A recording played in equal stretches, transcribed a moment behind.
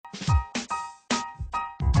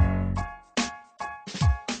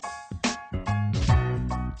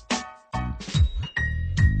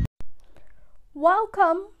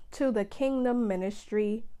Welcome to the Kingdom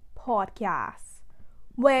Ministry podcast,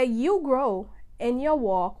 where you grow in your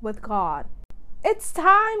walk with God. It's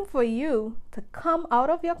time for you to come out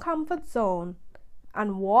of your comfort zone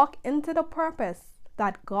and walk into the purpose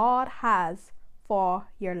that God has for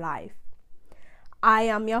your life. I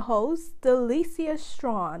am your host, Delicia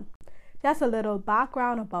Strawn. Just a little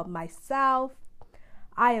background about myself.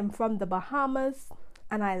 I am from the Bahamas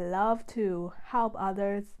and I love to help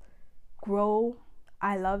others grow.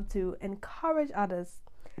 I love to encourage others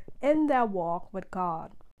in their walk with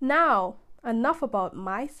God. Now, enough about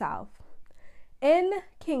myself. In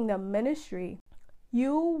Kingdom Ministry,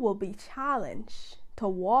 you will be challenged to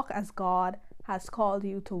walk as God has called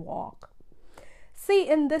you to walk. See,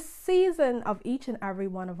 in this season of each and every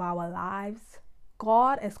one of our lives,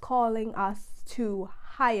 God is calling us to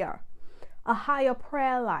a higher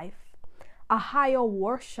prayer life, a higher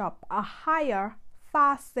worship, a higher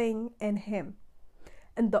fasting in Him.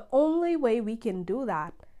 And the only way we can do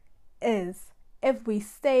that is if we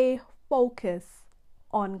stay focused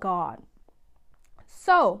on God.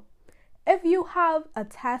 So, if you have a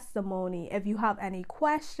testimony, if you have any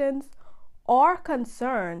questions or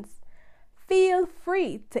concerns, feel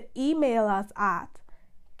free to email us at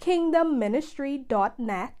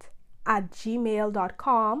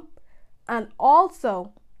kingdomministry.net@gmail.com, and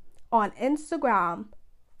also on Instagram,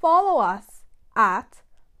 follow us at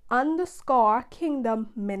 _Kingdom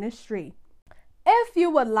Ministry. If you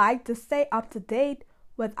would like to stay up to date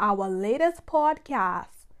with our latest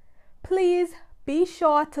podcast, please be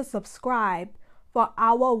sure to subscribe for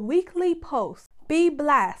our weekly posts. Be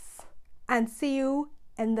blessed and see you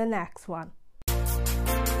in the next one.